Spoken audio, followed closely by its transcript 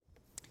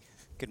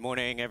Good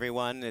morning,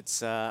 everyone.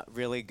 It's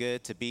really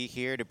good to be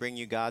here to bring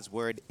you God's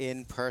Word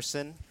in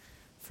person.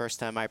 First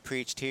time I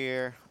preached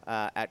here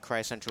at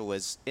Christ Central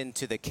was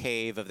into the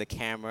cave of the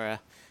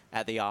camera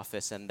at the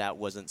office, and that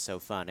wasn't so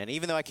fun. And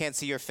even though I can't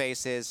see your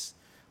faces,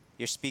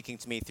 you're speaking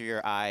to me through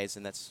your eyes,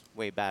 and that's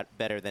way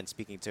better than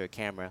speaking to a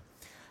camera.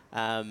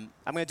 I'm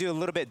going to do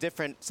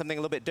something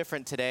a little bit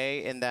different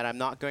today in that I'm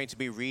not going to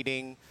be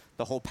reading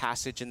the whole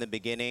passage in the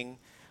beginning.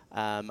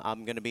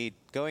 I'm going to be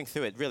going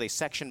through it really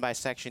section by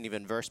section,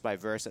 even verse by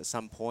verse at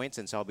some points,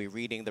 and so I'll be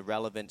reading the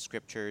relevant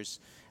scriptures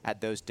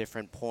at those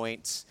different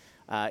points.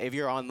 If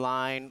you're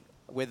online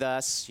with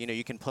us,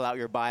 you can pull out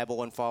your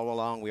Bible and follow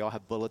along. We all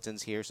have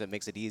bulletins here, so it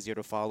makes it easier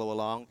to follow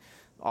along.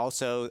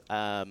 Also,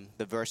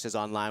 the verses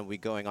online will be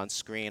going on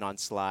screen, on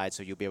slides,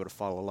 so you'll be able to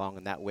follow along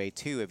in that way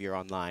too if you're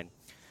online.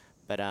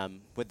 But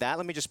with that,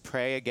 let me just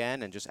pray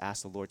again and just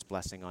ask the Lord's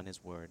blessing on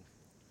His Word.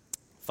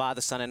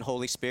 Father, Son, and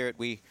Holy Spirit,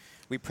 we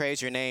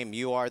praise your name.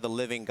 You are the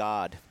living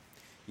God.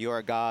 You are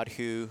a God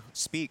who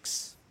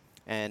speaks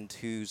and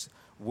whose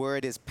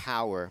word is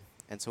power.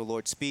 And so,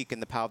 Lord, speak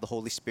in the power of the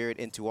Holy Spirit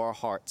into our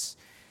hearts.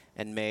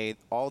 And may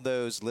all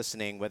those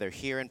listening, whether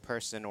here in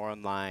person or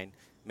online,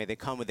 may they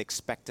come with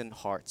expectant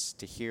hearts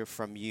to hear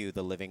from you,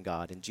 the living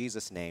God. In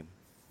Jesus' name,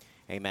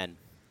 amen.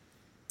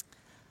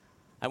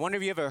 I wonder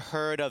if you ever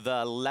heard of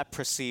a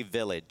leprosy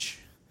village.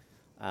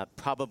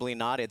 Probably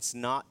not. It's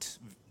not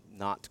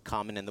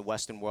common in the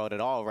Western world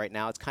at all right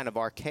now. It's kind of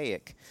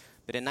archaic.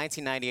 But in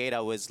 1998, I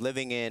was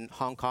living in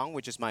Hong Kong,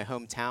 which is my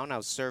hometown. I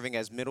was serving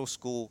as middle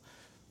school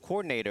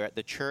coordinator at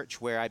the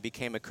church where I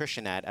became a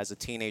Christian at as a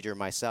teenager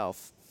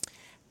myself.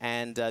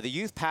 And the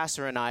youth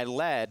pastor and I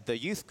led the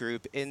youth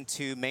group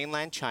into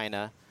mainland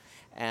China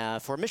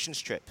for a missions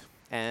trip.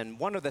 And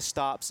one of the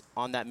stops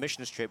on that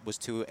missions trip was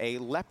to a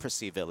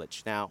leprosy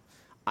village. Now,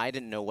 I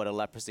didn't know what a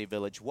leprosy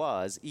village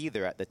was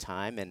either at the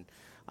time, and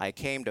I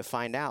came to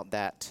find out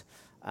that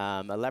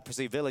a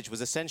leprosy village was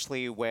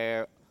essentially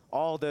where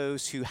all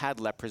those who had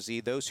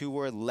leprosy, those who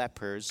were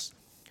lepers,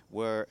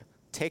 were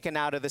taken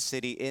out of the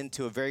city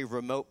into a very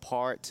remote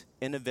part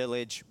in a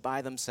village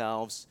by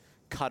themselves,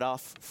 cut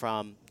off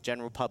from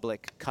general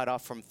public, cut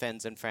off from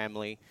friends and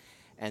family,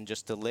 and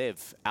just to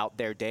live out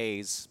their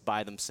days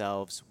by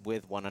themselves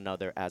with one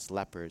another as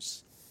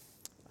lepers.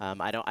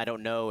 I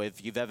don't know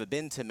if you've ever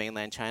been to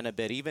mainland China,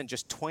 but even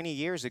just 20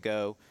 years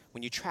ago,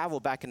 when you travel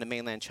back into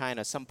mainland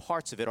China, some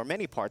parts of it, or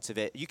many parts of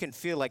it, you can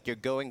feel like you're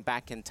going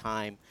back in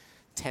time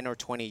 10 or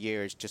 20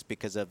 years just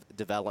because of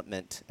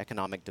development,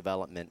 economic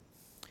development.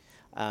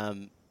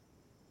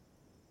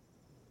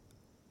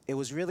 It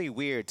was really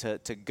weird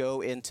to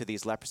go into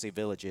these leprosy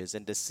villages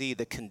and to see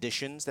the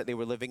conditions that they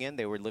were living in.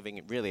 They were living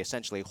in really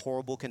essentially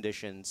horrible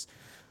conditions,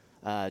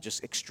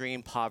 just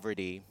extreme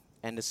poverty.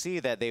 And to see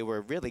that they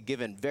were really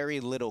given very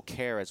little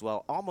care as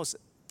well, almost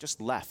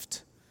just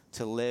left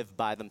to live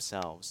by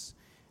themselves.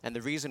 And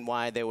the reason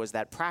why there was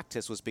that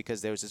practice was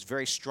because there was this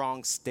very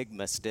strong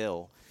stigma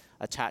still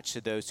attached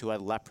to those who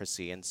had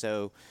leprosy. And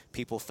so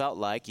people felt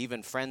like,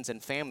 even friends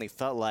and family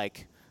felt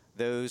like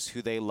those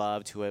who they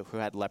loved who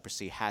had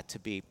leprosy had to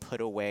be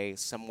put away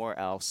somewhere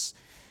else.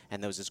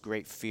 And there was this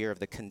great fear of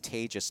the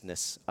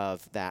contagiousness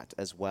of that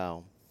as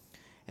well.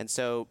 And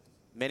so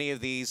many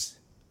of these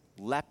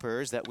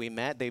lepers that we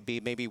met, they'd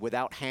be maybe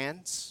without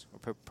hands,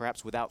 or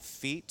perhaps without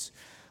feet,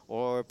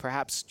 or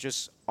perhaps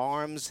just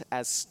arms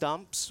as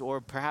stumps,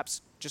 or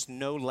perhaps just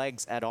no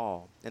legs at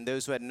all. And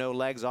those who had no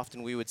legs,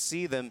 often we would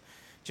see them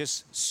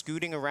just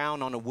scooting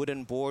around on a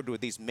wooden board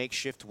with these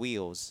makeshift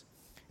wheels.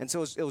 And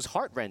so it was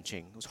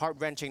heart-wrenching. It was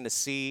heart-wrenching to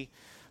see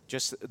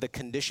just the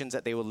conditions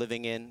that they were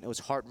living in. It was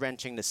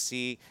heart-wrenching to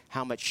see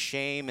how much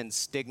shame and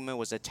stigma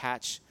was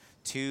attached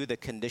to the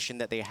condition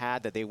that they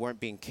had, that they weren't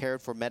being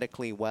cared for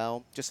medically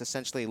well, just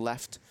essentially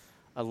left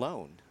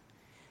alone.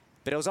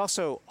 But it was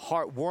also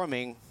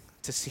heartwarming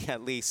to see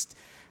at least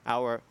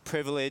our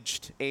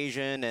privileged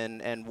Asian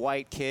and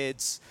white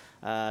kids,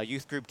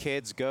 youth group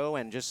kids, go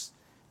and just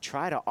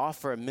try to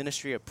offer a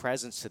ministry of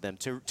presence to them,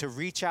 to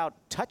reach out,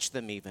 touch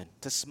them even,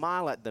 to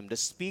smile at them, to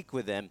speak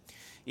with them,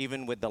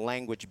 even with the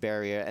language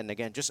barrier, and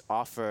again, just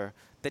offer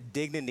the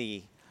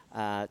dignity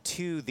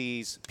to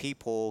these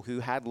people who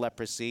had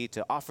leprosy,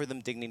 to offer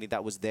them dignity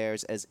that was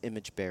theirs as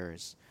image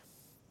bearers.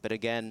 But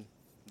again,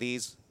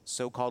 these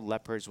so-called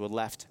lepers were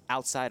left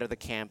outside of the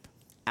camp,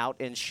 out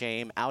in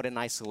shame, out in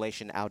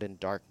isolation, out in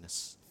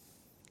darkness.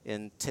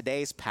 In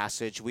today's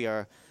passage, we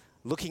are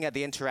looking at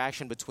the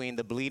interaction between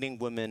the bleeding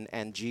woman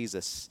and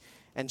Jesus.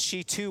 And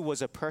she too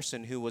was a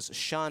person who was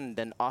shunned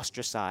and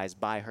ostracized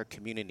by her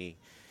community.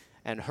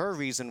 And her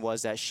reason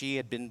was that she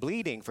had been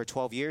bleeding for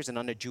 12 years, and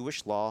under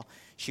Jewish law,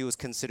 she was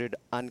considered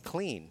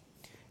unclean.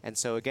 And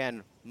so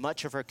again,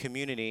 much of her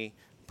community,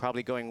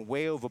 probably going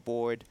way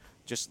overboard,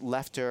 just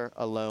left her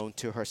alone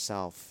to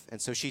herself. And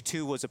so she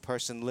too was a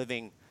person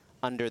living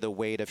under the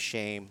weight of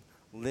shame,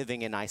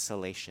 living in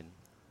isolation.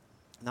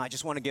 Now, I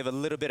just want to give a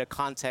little bit of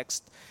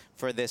context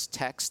for this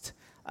text.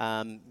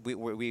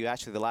 We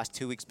actually, the last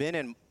 2 weeks, been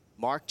in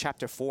Mark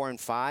chapter 4 and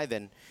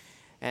 5,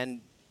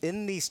 and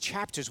in these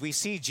chapters, we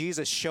see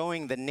Jesus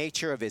showing the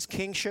nature of his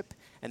kingship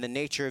and the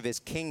nature of his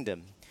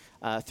kingdom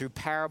through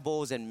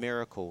parables and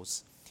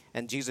miracles.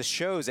 And Jesus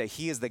shows that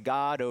he is the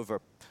God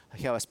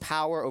he has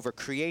power over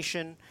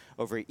creation,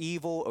 over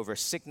evil, over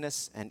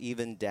sickness, and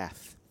even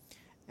death.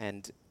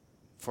 And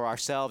for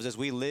ourselves, as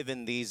we live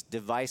in these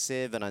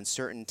divisive and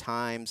uncertain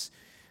times,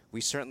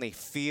 we certainly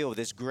feel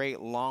this great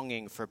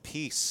longing for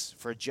peace,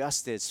 for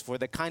justice, for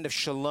the kind of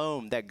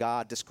shalom that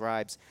God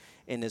describes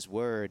in his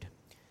word.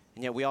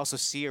 And yet we also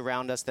see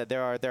around us that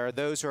there are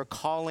those who are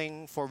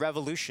calling for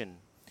revolution.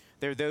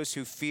 There are those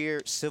who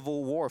fear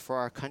civil war for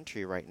our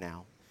country right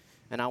now.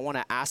 And I want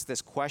to ask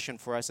this question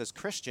for us as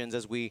Christians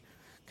as we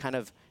kind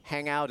of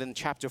hang out in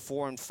chapter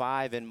 4 and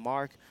 5 in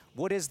Mark.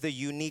 What is the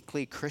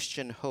uniquely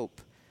Christian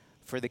hope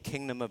for the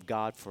kingdom of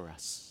God for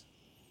us?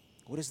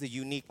 What is the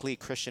uniquely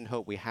Christian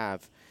hope we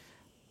have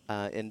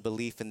in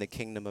belief in the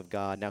kingdom of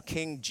God? Now,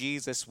 King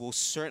Jesus will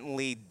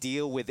certainly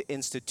deal with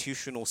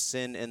institutional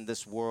sin in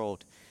this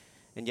world.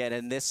 And yet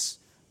in this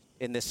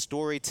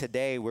story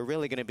today, we're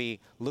really going to be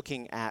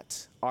looking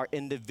at our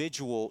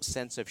individual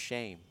sense of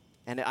shame.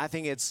 And I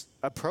think it's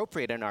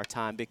appropriate in our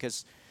time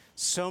because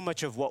so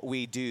much of what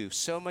we do,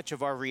 so much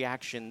of our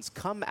reactions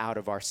come out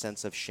of our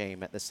sense of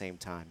shame at the same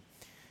time.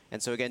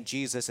 And so again,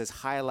 Jesus is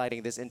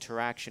highlighting this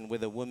interaction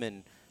with a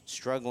woman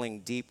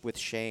struggling deep with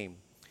shame.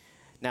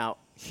 Now,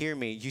 hear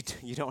me,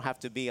 you don't have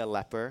to be a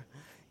leper.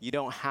 You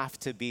don't have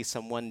to be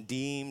someone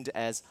deemed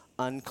as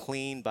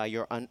unclean by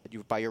your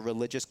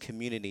religious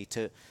community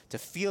to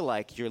feel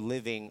like you're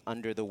living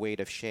under the weight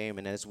of shame.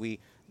 And as we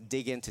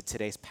dig into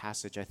today's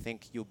passage, I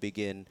think you'll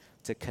begin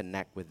to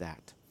connect with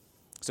that.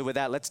 So with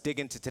that, let's dig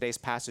into today's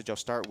passage. I'll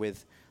start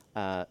with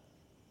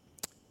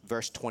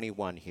verse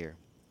 21 here.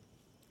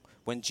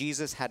 When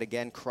Jesus had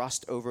again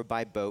crossed over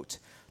by boat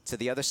to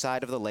the other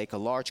side of the lake, a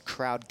large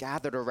crowd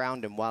gathered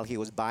around him while he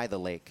was by the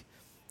lake.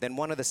 Then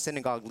one of the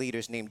synagogue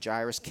leaders named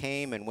Jairus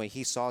came, and when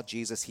he saw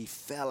Jesus, he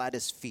fell at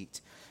his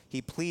feet.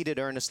 He pleaded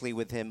earnestly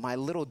with him, "My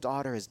little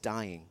daughter is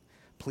dying.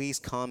 Please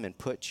come and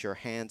put your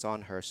hands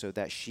on her so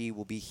that she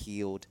will be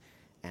healed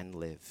and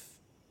live."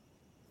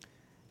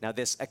 Now,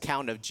 this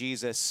account of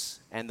Jesus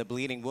and the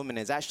bleeding woman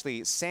is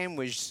actually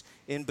sandwiched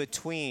in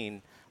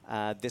between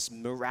this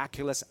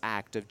miraculous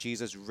act of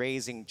Jesus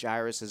raising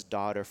Jairus'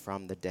 daughter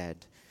from the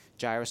dead.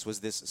 Jairus was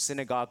this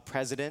synagogue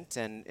president,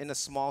 and in a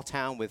small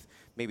town with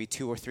maybe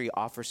 2 or 3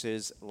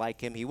 officers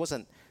like him, he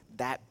wasn't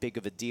that big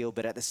of a deal,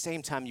 but at the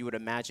same time, you would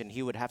imagine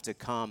he would have to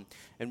come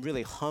and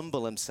really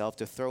humble himself,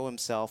 to throw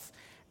himself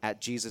at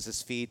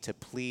Jesus' feet, to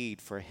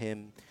plead for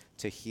him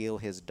to heal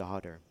his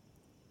daughter.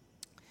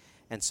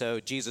 And so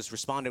Jesus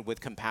responded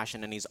with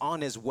compassion, and he's on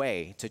his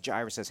way to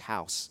Jairus'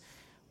 house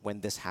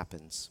when this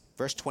happens.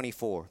 Verse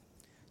 24,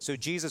 so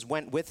Jesus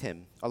went with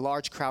him. A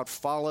large crowd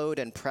followed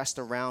and pressed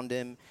around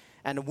him,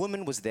 and a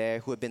woman was there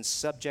who had been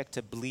subject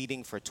to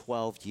bleeding for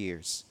 12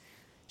 years.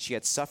 She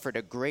had suffered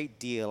a great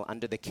deal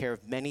under the care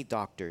of many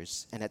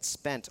doctors and had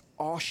spent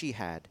all she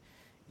had,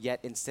 yet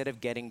instead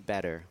of getting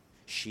better,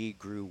 she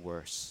grew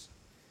worse.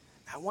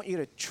 I want you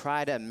to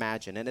try to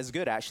imagine, and it's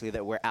good actually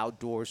that we're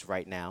outdoors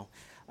right now,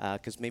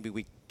 because maybe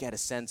we get a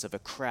sense of a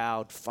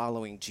crowd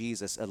following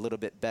Jesus a little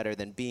bit better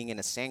than being in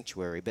a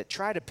sanctuary. But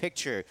try to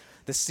picture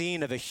the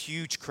scene of a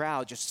huge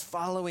crowd just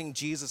following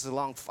Jesus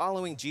along,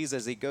 following Jesus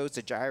as he goes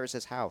to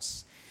Jairus'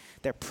 house.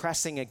 They're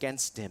pressing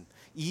against him,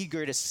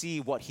 eager to see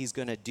what he's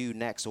going to do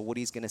next or what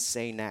he's going to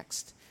say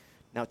next.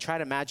 Now, try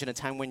to imagine a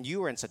time when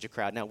you were in such a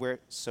crowd. Now, we're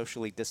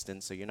socially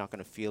distanced, so you're not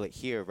going to feel it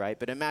here, right?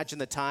 But imagine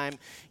the time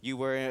you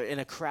were in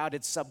a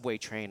crowded subway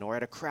train or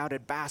at a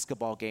crowded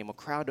basketball game or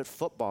crowded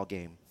football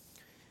game.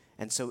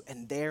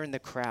 And there in the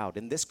crowd,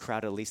 in this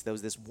crowd at least, there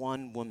was this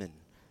one woman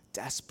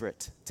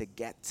desperate to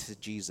get to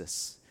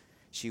Jesus.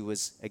 She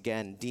was,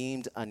 again,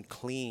 deemed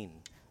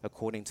unclean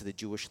according to the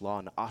Jewish law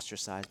and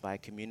ostracized by a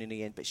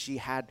community. But she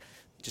had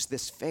just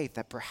this faith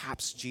that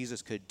perhaps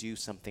Jesus could do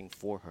something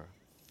for her.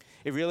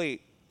 It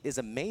really is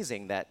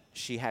amazing that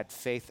she had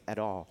faith at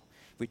all.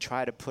 We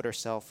try to put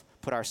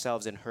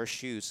ourselves in her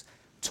shoes.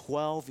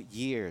 12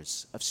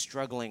 years of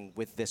struggling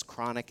with this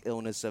chronic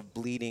illness of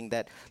bleeding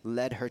that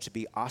led her to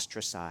be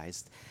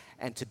ostracized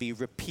and to be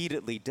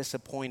repeatedly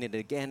disappointed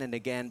again and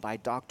again by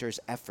doctors'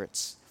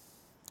 efforts.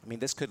 I mean,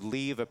 this could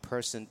leave a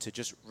person to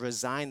just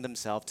resign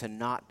themselves to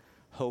not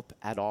hope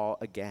at all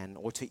again,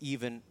 or to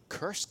even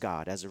curse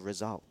God as a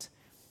result.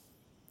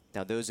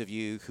 Now, those of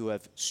you who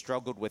have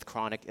struggled with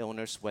chronic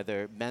illness,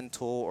 whether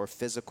mental or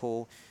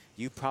physical,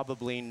 you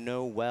probably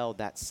know well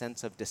that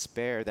sense of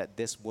despair that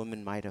this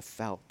woman might have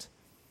felt.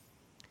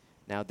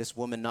 Now, this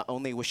woman, not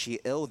only was she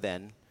ill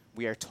then,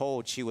 we are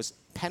told she was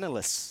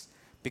penniless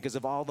because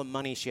of all the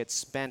money she had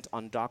spent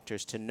on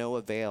doctors to no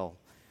avail.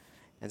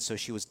 And so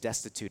she was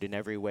destitute in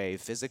every way,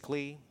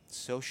 physically,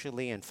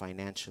 socially, and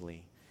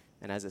financially.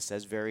 And as it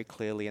says very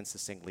clearly and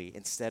succinctly,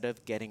 instead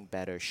of getting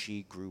better,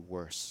 she grew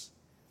worse.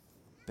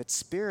 But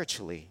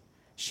spiritually,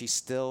 she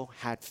still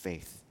had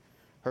faith.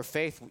 Her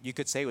faith, you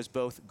could say, was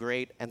both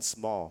great and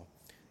small.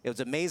 It was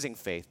amazing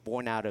faith,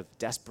 born out of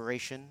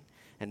desperation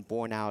and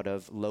born out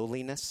of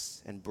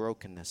lowliness and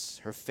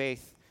brokenness. Her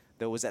faith,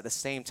 though, was at the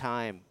same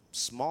time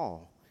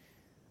small,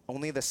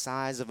 only the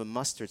size of a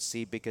mustard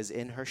seed, because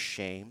in her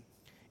shame,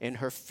 in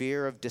her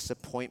fear of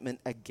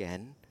disappointment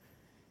again,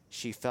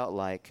 she felt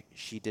like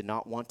she did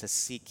not want to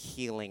seek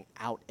healing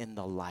out in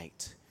the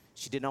light.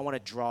 She did not want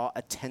to draw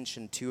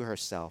attention to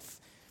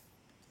herself.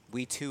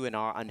 We too, in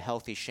our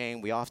unhealthy shame,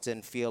 we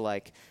often feel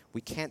like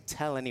we can't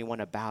tell anyone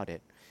about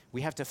it.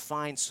 We have to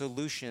find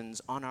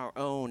solutions on our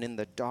own in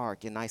the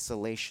dark, in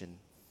isolation.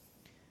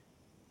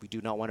 We do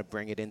not want to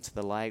bring it into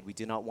the light. We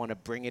do not want to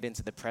bring it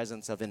into the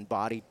presence of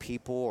embodied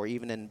people or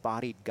even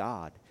embodied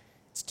God.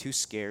 It's too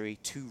scary,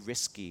 too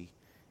risky,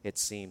 it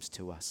seems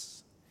to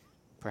us.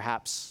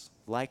 Perhaps,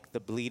 like the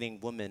bleeding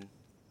woman,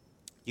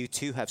 you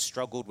too have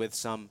struggled with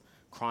some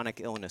chronic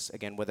illness,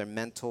 again, whether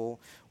mental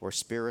or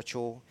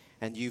spiritual,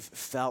 and you've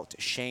felt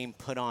shame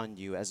put on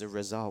you as a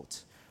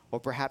result. Or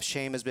perhaps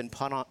shame has been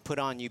put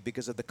on you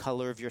because of the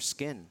color of your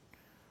skin.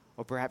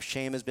 Or perhaps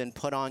shame has been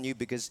put on you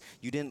because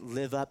you didn't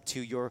live up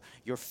to your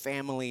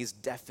family's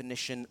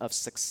definition of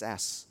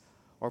success.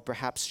 Or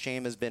perhaps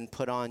shame has been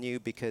put on you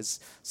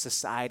because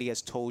society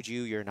has told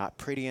you you're not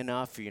pretty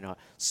enough, you're not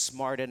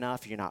smart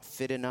enough, you're not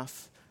fit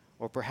enough.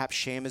 Or perhaps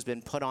shame has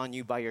been put on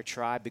you by your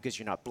tribe because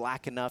you're not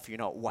black enough, you're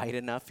not white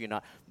enough, you're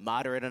not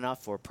moderate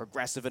enough or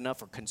progressive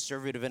enough or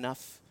conservative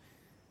enough.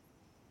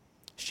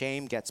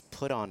 Shame gets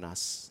put on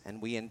us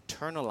and we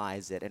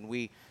internalize it and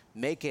we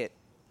make it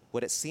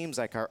what it seems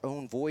like our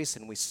own voice,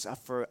 and we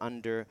suffer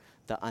under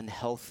the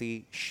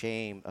unhealthy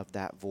shame of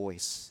that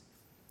voice.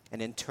 An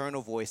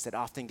internal voice that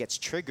often gets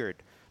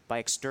triggered by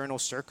external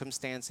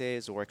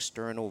circumstances or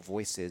external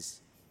voices.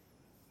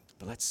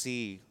 But let's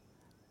see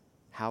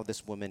how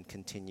this woman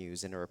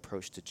continues in her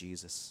approach to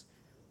Jesus.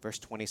 Verse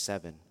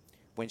 27,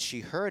 when she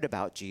heard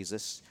about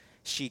Jesus,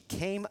 she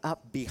came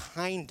up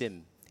behind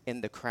him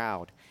in the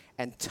crowd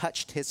and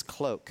touched his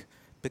cloak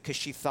because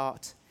she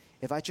thought,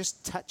 if I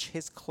just touch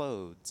his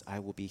clothes, I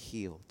will be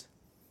healed.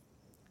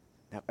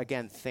 Now,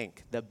 again,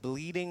 think, the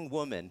bleeding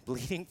woman,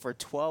 bleeding for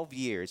 12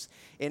 years,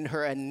 in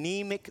her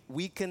anemic,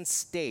 weakened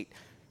state,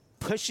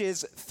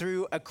 pushes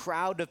through a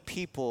crowd of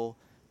people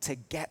to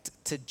get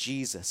to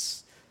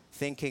Jesus,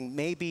 thinking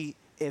maybe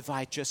if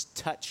I just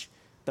touch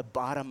the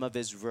bottom of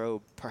his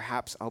robe,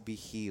 perhaps I'll be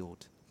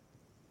healed.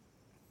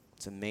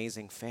 It's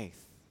amazing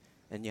faith,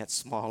 and yet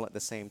small at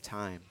the same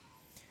time.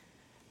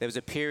 There was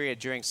a period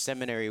during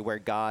seminary where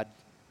God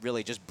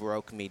really just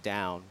broke me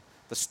down.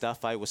 The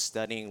stuff I was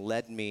studying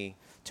led me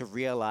to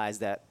realize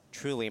that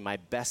truly my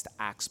best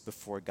acts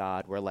before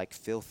God were like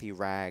filthy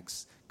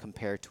rags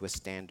compared to his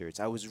standards.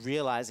 I was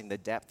realizing the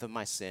depth of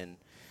my sin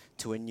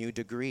to a new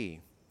degree.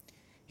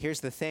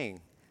 Here's the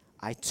thing.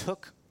 I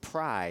took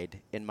pride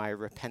in my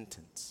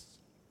repentance.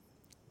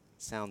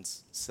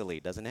 Sounds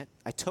silly, doesn't it?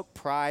 I took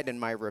pride in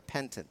my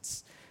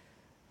repentance.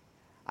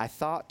 I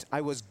thought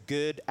I was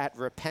good at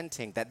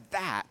repenting,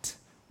 that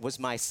was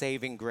my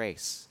saving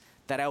grace.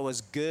 That I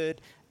was good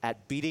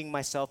at beating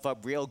myself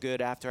up real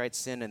good after I'd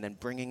sinned and then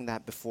bringing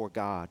that before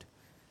God.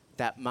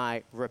 That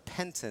my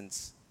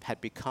repentance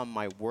had become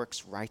my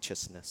works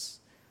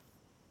righteousness.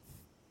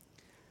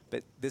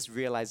 But this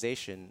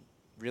realization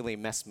really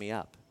messed me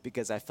up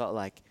because I felt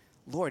like,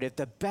 Lord, if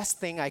the best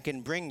thing I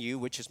can bring you,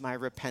 which is my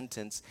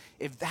repentance,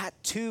 if that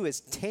too is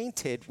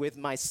tainted with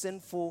my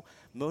sinful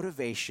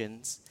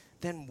motivations,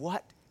 then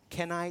what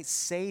can I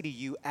say to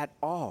you at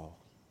all?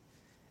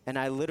 And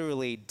I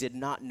literally did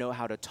not know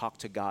how to talk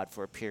to God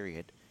for a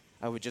period.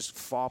 I would just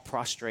fall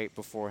prostrate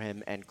before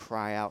him and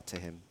cry out to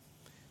him.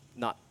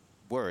 Not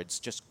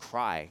words, just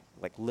cry,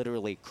 like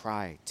literally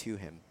cry to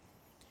him.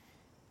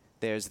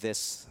 There's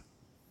this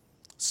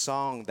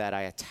song that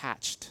I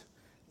attached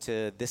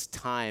to this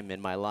time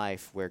in my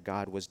life where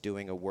God was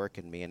doing a work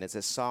in me. And it's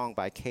a song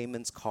by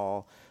Cayman's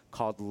Call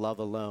called Love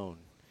Alone.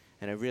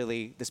 And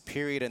this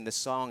period in the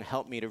song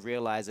helped me to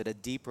realize at a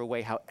deeper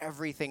way how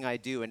everything I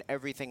do and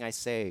everything I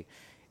say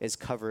is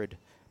covered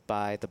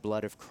by the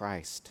blood of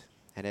Christ.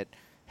 And it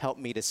helped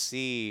me to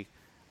see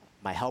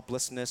my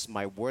helplessness,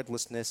 my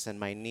wordlessness, and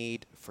my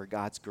need for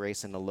God's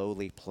grace in a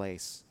lowly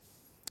place.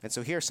 And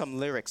so here are some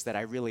lyrics that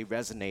I really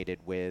resonated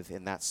with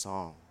in that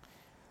song.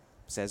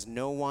 It says,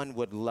 no one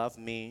would love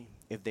me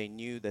if they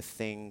knew the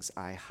things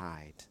I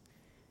hide.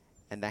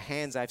 And the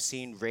hands I've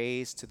seen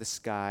raised to the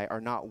sky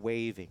are not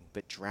waving,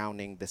 but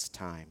drowning this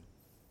time.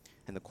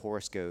 And the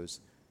chorus goes,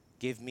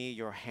 give me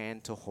your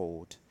hand to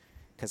hold,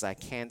 because I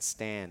can't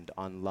stand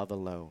on love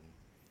alone.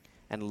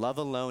 And love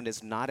alone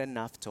is not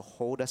enough to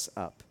hold us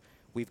up.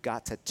 We've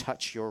got to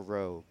touch your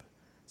robe.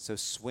 So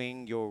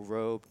swing your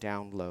robe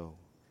down low.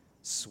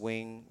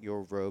 Swing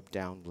your robe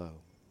down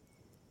low.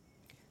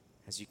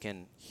 As you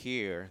can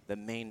hear, the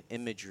main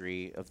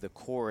imagery of the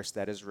chorus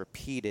that is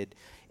repeated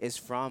is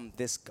from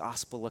this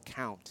gospel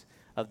account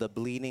of the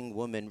bleeding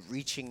woman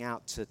reaching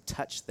out to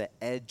touch the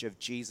edge of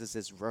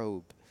Jesus'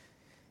 robe.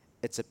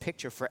 It's a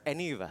picture for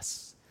any of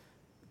us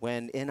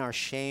when in our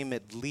shame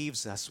it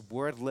leaves us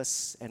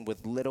wordless and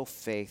with little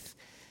faith,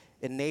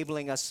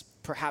 enabling us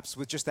perhaps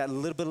with just that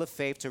little bit of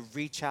faith to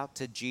reach out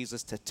to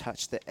Jesus to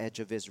touch the edge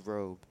of his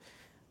robe,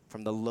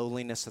 from the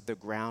lowliness of the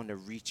ground to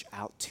reach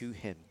out to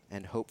him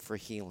and hope for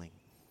healing.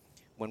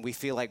 when we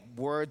feel like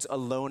words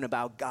alone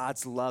about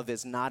God's love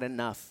is not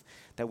enough,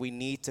 that we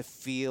need to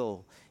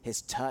feel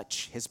his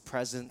touch, his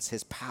presence,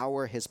 his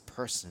power, his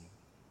person.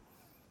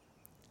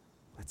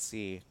 Let's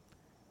see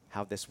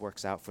how this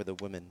works out for the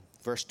woman.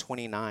 Verse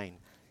 29,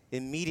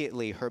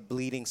 immediately her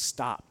bleeding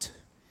stopped,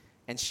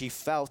 and she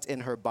felt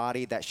in her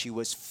body that she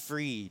was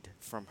freed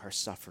from her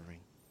suffering.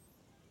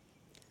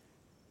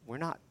 We're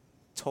not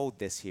told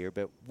this here,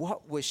 but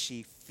what was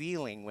she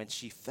feeling when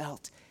she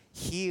felt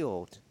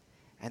healed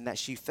and that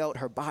she felt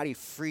her body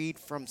freed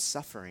from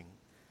suffering?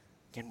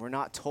 Again, we're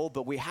not told,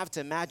 but we have to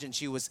imagine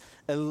she was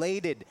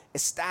elated,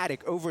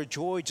 ecstatic,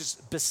 overjoyed,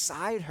 just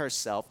beside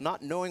herself,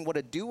 not knowing what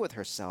to do with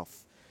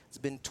herself. It's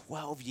been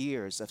 12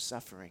 years of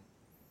suffering.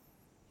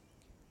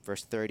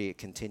 Verse 30, it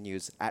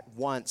continues. At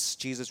once,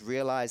 Jesus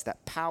realized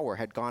that power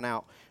had gone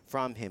out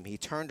from him. He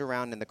turned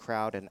around in the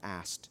crowd and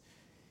asked,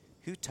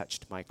 "Who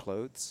touched my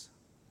clothes?"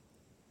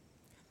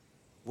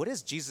 What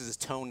is Jesus'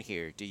 tone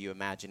here, do you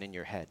imagine in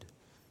your head?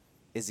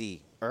 Is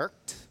he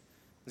irked?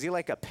 Is he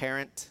like a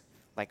parent,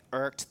 like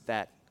irked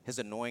that his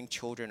annoying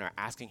children are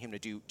asking him to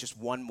do just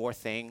one more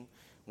thing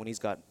when he's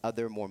got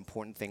other more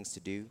important things to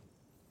do?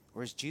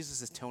 Or is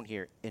Jesus' tone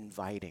here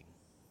inviting?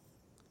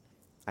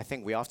 I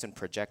think we often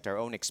project our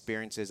own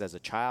experiences as a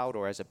child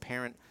or as a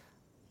parent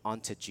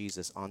onto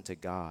Jesus, onto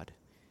God.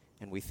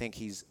 And we think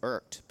he's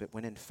irked, but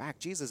when in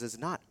fact Jesus is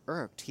not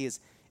irked, he is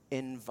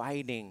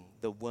inviting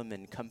the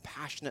woman,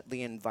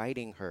 compassionately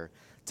inviting her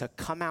to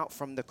come out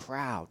from the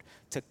crowd,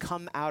 to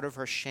come out of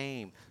her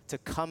shame, to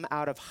come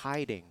out of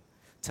hiding,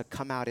 to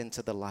come out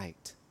into the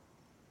light.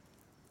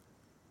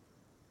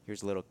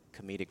 Here's a little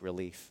comedic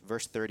relief.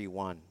 Verse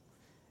 31,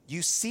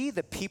 "You see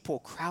the people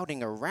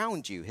crowding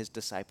around you," his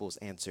disciples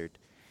answered,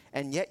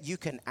 "and yet you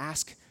can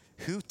ask,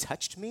 'Who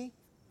touched me?'"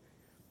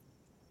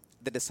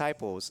 The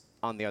disciples,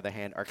 on the other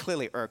hand, are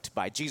clearly irked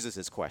by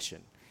Jesus'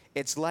 question.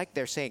 It's like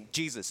they're saying,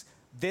 "Jesus,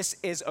 this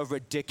is a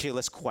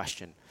ridiculous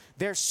question.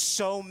 There's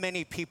so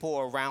many people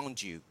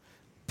around you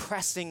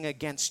pressing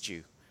against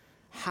you.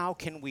 How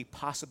can we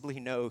possibly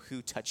know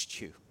who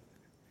touched you?"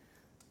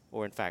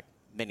 Or in fact,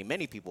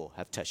 many people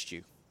have touched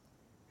you.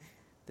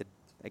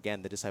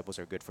 Again, the disciples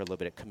are good for a little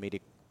bit of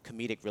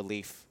comedic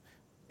relief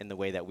in the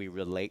way that we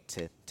relate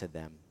to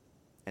them.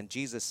 And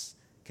Jesus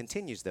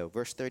continues though,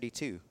 verse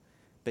 32,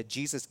 "But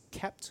Jesus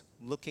kept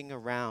looking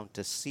around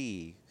to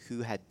see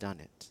who had done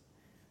it."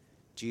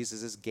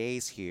 Jesus'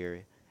 gaze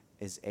here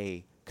is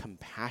a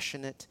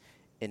compassionate,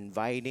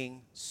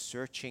 inviting,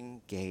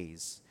 searching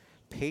gaze,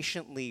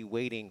 patiently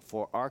waiting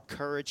for our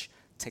courage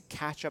to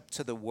catch up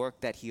to the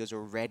work that he has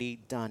already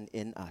done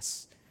in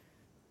us.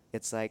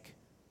 It's like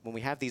when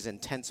we have these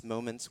intense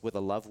moments with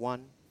a loved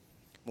one,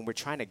 when we're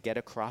trying to get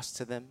across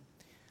to them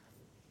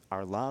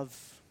our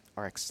love,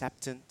 our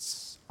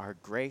acceptance, our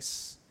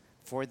grace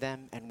for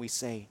them, and we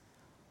say,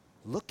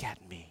 "Look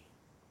at me.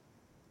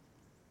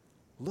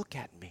 Look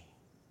at me."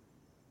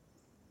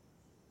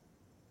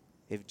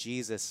 If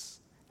Jesus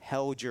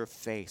held your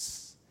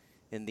face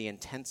in the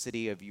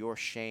intensity of your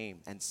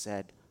shame and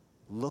said,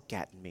 "Look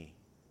at me,"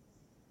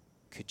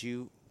 could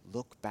you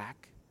look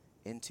back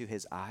into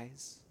his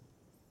eyes?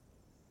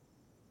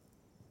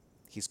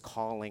 He's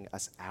calling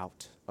us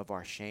out of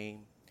our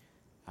shame,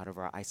 out of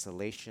our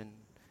isolation,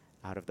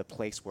 out of the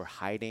place we're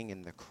hiding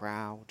in the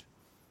crowd.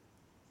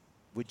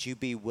 Would you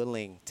be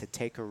willing to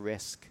take a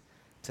risk,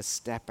 to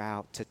step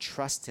out, to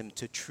trust him,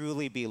 to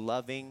truly be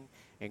loving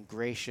and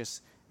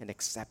gracious and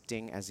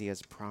accepting as he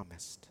has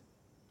promised?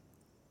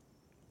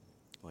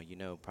 Well, you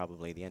know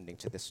probably the ending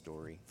to this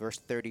story. Verse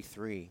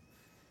 33,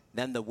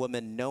 "Then the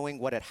woman, knowing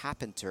what had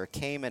happened to her,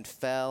 came and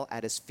fell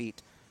at his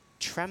feet,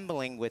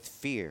 trembling with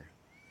fear,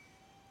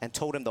 and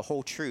told him the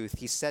whole truth.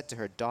 He said to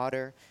her,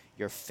 'Daughter,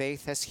 your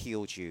faith has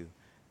healed you.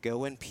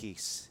 Go in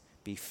peace.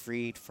 Be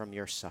freed from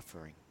your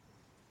suffering.'"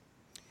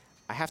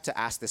 I have to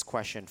ask this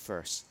question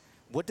first.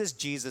 What does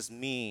Jesus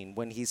mean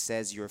when he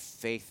says your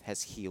faith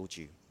has healed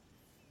you?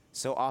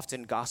 So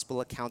often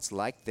gospel accounts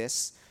like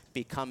this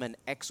become an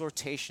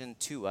exhortation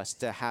to us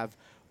to have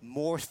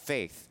more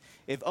faith.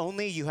 If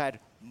only you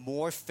had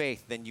more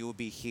faith, then you will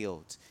be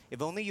healed.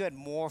 If only you had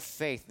more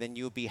faith, then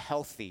you will be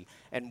healthy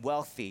and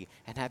wealthy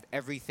and have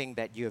everything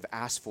that you have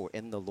asked for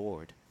in the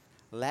Lord.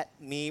 Let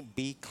me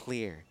be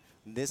clear.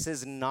 This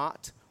is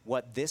not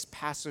what this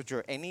passage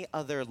or any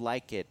other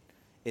like it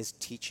is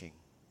teaching.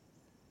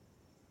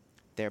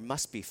 There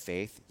must be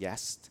faith,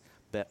 yes,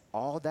 but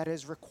all that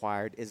is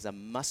required is a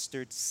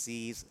mustard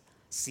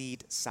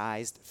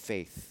seed-sized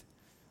faith.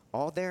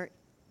 All there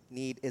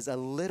need is a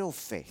little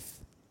faith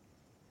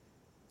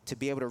to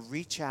be able to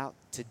reach out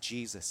to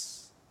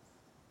Jesus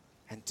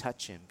and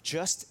touch him.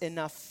 Just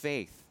enough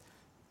faith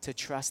to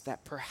trust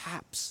that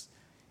perhaps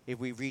if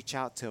we reach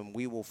out to him,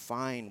 we will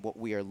find what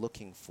we are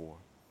looking for.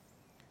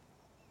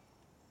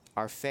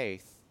 Our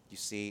faith, you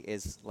see,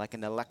 is like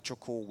an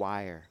electrical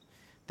wire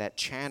that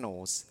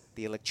channels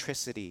the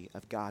electricity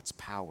of God's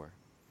power.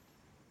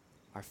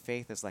 Our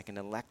faith is like an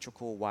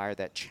electrical wire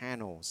that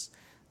channels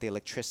the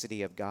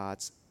electricity of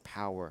God's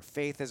power.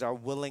 Faith is our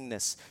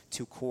willingness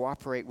to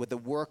cooperate with the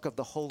work of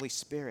the Holy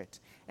Spirit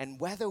And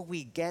whether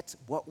we get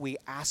what we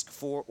ask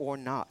for or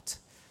not,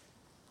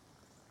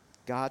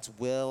 God's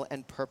will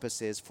and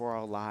purposes for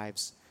our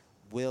lives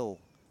will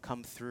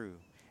come through.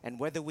 And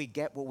whether we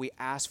get what we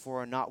ask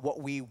for or not, what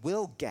we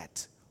will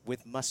get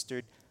with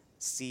mustard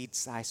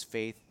seed-sized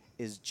faith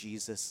is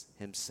Jesus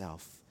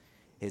himself.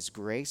 His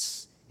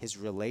grace, his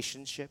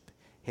relationship,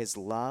 his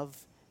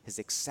love, his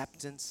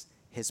acceptance,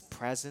 his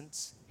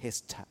presence,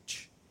 his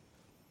touch.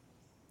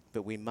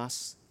 But we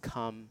must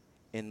come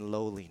in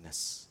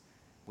lowliness.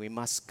 We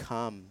must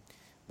come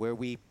where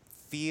we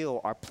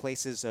feel our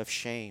places of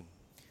shame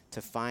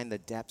to find the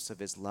depths of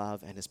his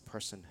love and his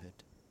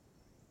personhood.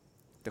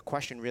 The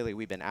question really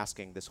we've been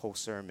asking this whole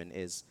sermon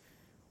is,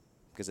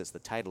 because it's the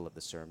title of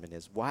the sermon,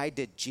 is why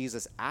did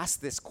Jesus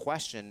ask this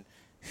question,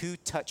 who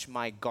touched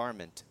my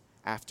garment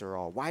after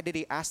all? Why did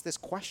he ask this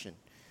question?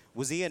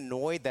 Was he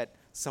annoyed that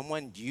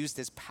someone used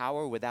his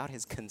power without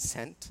his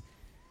consent?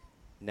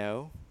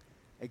 No.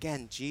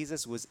 Again,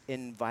 Jesus was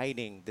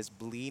inviting this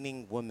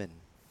bleeding woman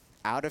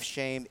out of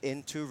shame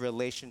into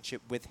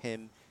relationship with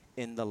him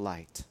in the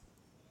light.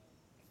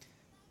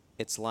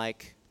 It's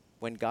like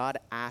when God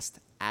asked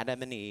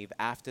Adam and Eve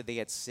after they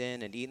had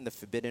sinned and eaten the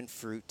forbidden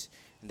fruit,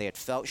 and they had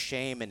felt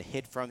shame and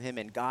hid from him,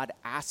 and God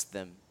asked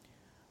them,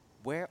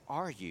 "Where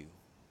are you?"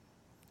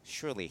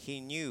 Surely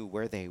he knew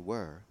where they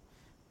were,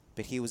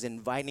 but he was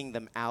inviting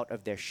them out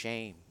of their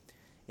shame,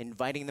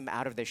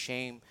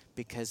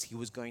 because he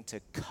was going to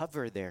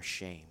cover their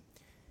shame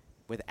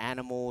with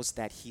animals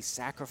that he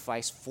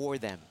sacrificed for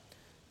them,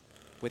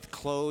 with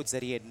clothes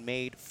that he had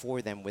made for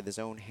them with his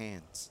own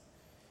hands.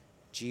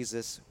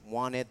 Jesus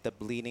wanted the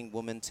bleeding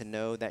woman to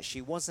know that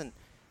she wasn't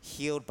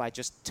healed by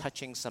just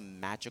touching some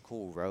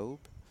magical robe.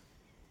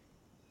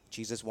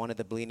 Jesus wanted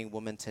the bleeding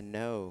woman to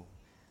know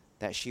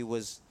that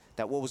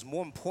what was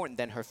more important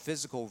than her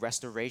physical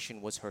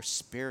restoration was her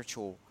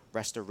spiritual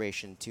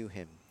restoration to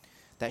him.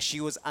 That she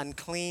was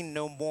unclean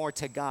no more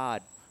to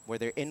God,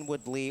 whether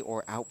inwardly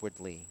or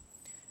outwardly.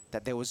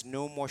 That there was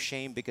no more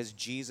shame because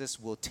Jesus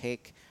will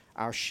take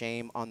our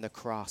shame on the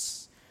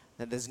cross.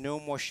 That there's no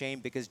more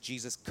shame because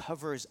Jesus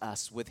covers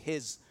us with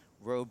his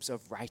robes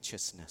of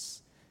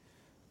righteousness.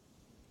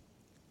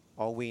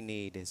 All we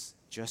need is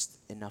just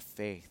enough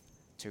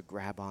faith to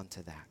grab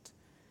onto that.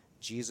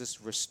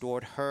 Jesus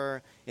restored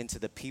her into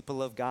the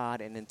people of God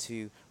and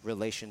into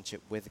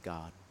relationship with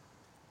God.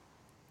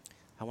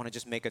 I want to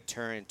just make a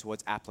turn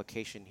towards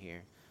application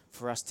here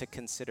for us to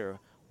consider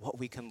what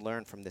we can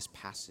learn from this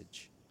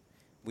passage.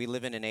 We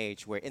live in an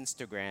age where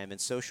Instagram and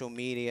social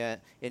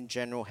media in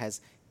general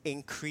has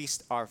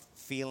increased our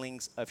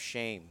feelings of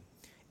shame,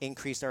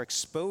 increased our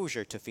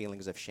exposure to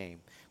feelings of shame.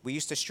 We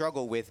used to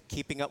struggle with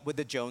keeping up with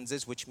the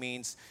Joneses, which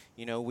means,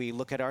 we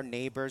look at our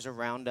neighbors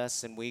around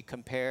us and we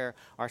compare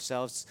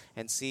ourselves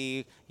and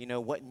see,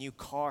 what new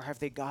car have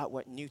they got,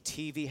 what new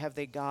TV have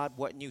they got,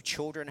 what new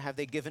children have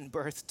they given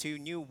birth to,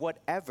 new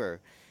whatever.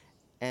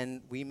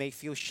 And we may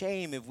feel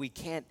shame if we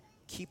can't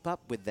keep up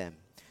with them.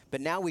 But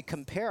now we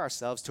compare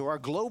ourselves to our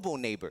global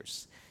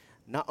neighbors.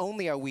 Not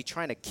only are we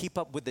trying to keep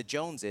up with the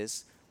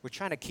Joneses, we're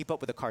trying to keep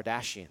up with the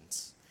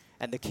Kardashians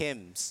and the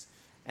Kims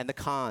and the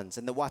Khans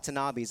and the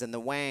Watanabes and the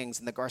Wangs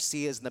and the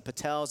Garcias and the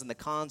Patels and the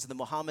Khans and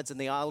the Mohammeds and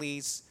the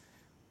Alis.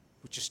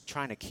 We're just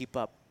trying to keep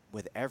up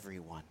with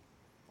everyone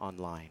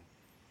online.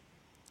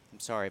 I'm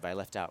sorry if I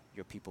left out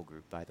your people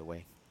group, by the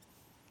way.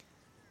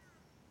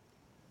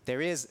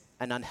 There is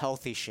an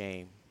unhealthy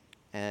shame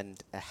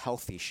and a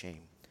healthy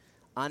shame.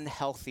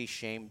 Unhealthy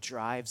shame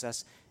drives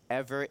us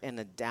ever in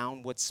a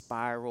downward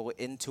spiral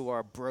into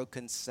our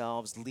broken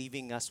selves,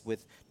 leaving us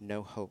with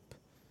no hope.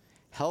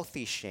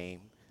 Healthy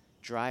shame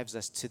drives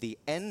us to the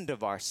end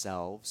of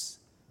ourselves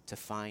to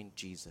find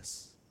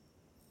Jesus.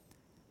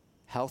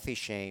 Healthy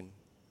shame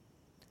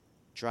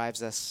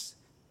drives us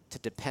to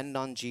depend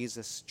on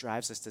Jesus,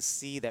 drives us to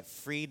see that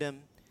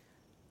freedom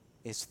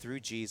is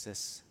through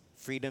Jesus,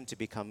 freedom to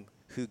become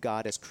who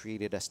God has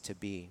created us to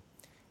be.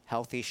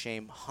 Healthy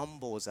shame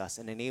humbles us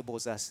and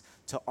enables us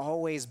to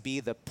always be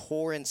the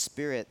poor in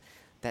spirit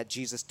that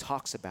Jesus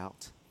talks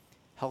about.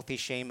 Healthy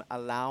shame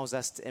allows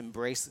us to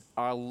embrace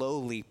our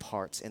lowly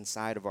parts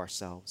inside of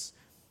ourselves.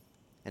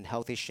 And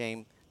healthy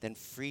shame then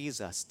frees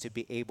us to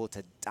be able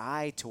to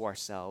die to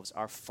ourselves,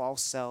 our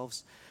false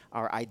selves,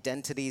 our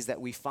identities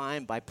that we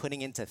find by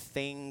putting into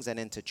things and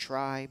into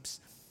tribes.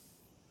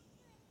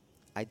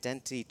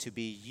 Identity to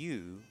be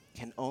you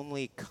can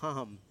only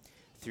come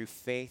through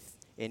faith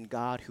in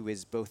God, who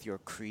is both your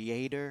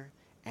creator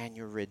and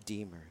your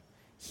redeemer.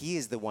 He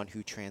is the one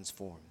who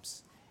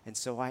transforms. And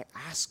so I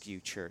ask you,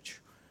 church,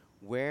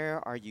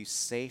 where are you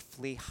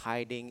safely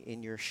hiding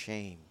in your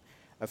shame,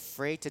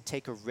 afraid to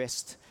take a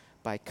risk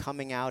by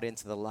coming out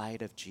into the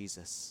light of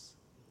Jesus?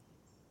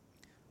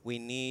 We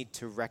need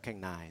to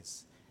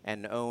recognize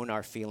and own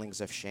our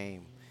feelings of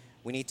shame.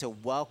 We need to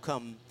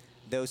welcome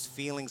those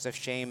feelings of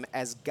shame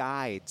as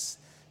guides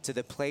to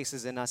the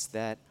places in us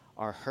that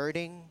are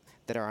hurting,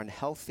 that are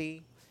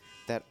unhealthy,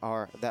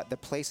 that the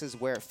places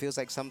where it feels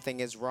like something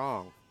is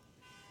wrong.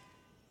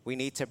 We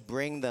need to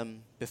bring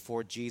them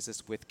before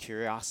Jesus with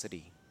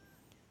curiosity.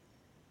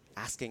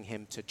 asking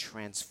him to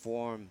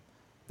transform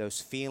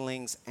those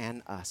feelings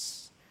and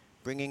us,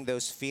 bringing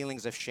those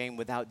feelings of shame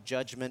without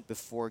judgment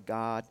before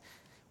God,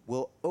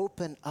 will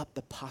open up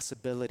the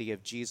possibility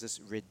of Jesus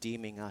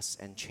redeeming us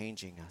and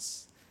changing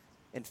us.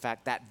 In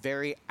fact, that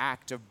very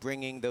act of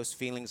bringing those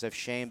feelings of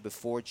shame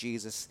before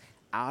Jesus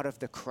out of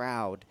the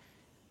crowd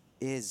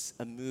is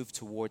a move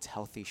towards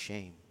healthy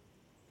shame.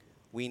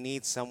 We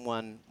need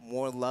someone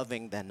more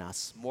loving than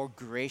us, more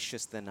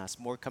gracious than us,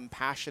 more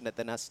compassionate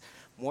than us,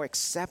 more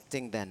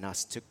accepting than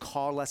us to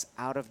call us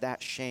out of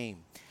that shame,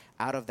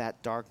 out of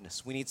that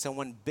darkness. We need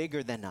someone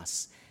bigger than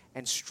us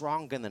and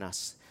stronger than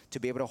us to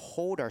be able to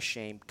hold our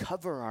shame,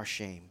 cover our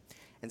shame,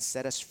 and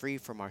set us free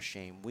from our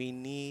shame. We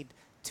need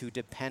to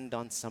depend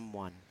on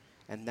someone,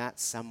 and that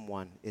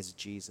someone is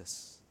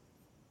Jesus.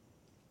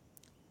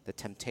 The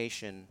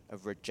temptation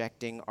of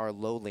rejecting our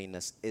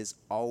lowliness is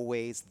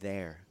always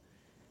there.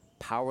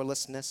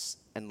 Powerlessness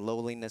and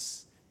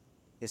lowliness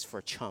is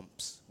for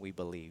chumps, we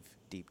believe,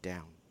 deep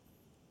down.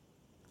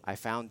 I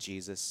found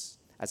Jesus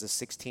as a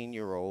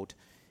 16-year-old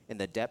in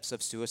the depths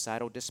of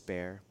suicidal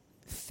despair,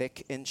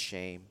 thick in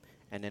shame,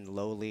 and in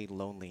lowly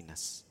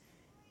loneliness.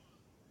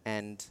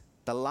 And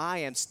the lie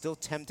I'm still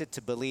tempted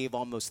to believe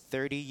almost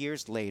 30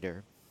 years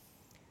later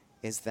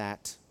is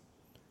that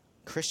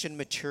Christian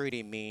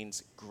maturity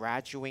means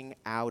graduating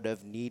out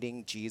of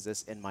needing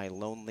Jesus in my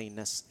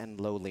loneliness and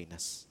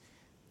lowliness.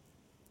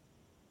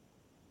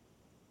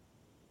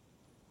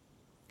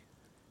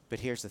 But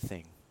here's the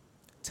thing.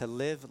 To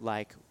live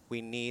like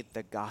we need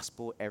the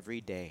gospel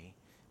every day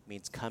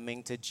means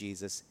coming to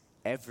Jesus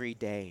every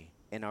day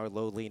in our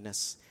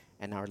lowliness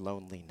and our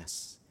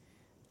loneliness,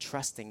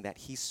 trusting that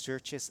he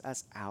searches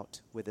us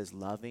out with his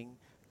loving,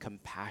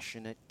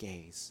 compassionate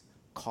gaze,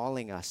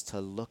 calling us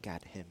to look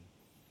at him.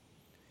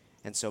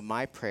 And so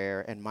my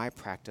prayer and my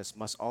practice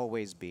must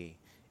always be,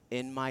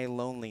 in my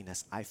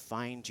loneliness, I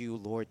find you,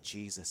 Lord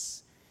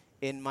Jesus.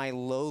 In my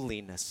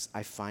lowliness,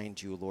 I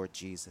find you, Lord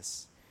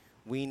Jesus.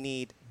 We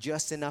need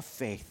just enough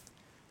faith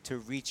to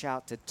reach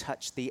out to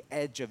touch the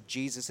edge of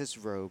Jesus'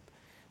 robe,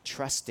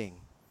 trusting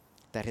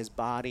that his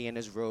body and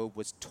his robe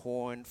was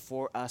torn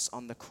for us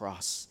on the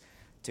cross,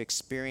 to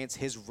experience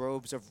his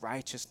robes of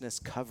righteousness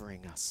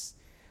covering us.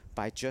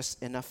 By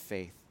just enough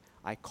faith,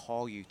 I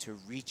call you to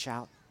reach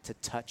out to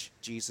touch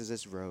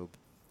Jesus' robe,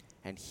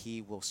 and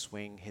he will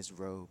swing his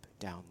robe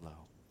down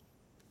low.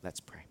 Let's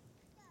pray.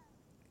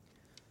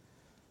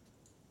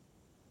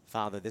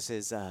 Father,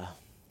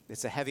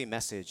 it's a heavy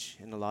message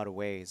in a lot of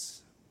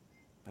ways,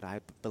 but I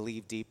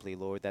believe deeply,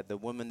 Lord, that the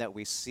woman that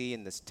we see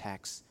in this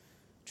text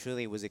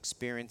truly was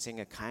experiencing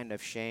a kind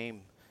of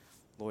shame,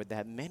 Lord,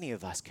 that many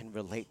of us can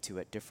relate to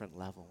at different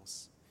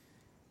levels.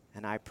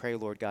 And I pray,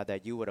 Lord God,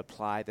 that you would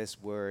apply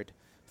this word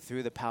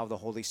through the power of the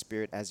Holy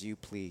Spirit as you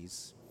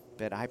please.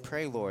 But I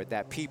pray, Lord,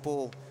 that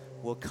people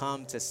will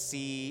come to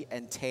see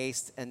and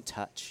taste and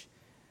touch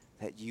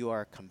that you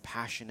are a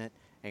compassionate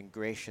and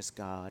gracious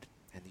God,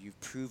 and that you've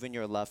proven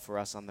your love for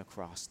us on the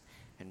cross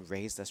and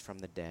raised us from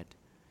the dead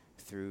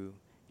through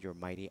your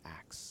mighty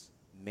acts.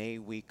 May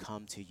we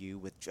come to you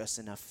with just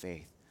enough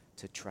faith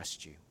to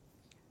trust you.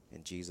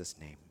 In Jesus'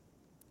 name,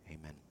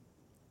 amen.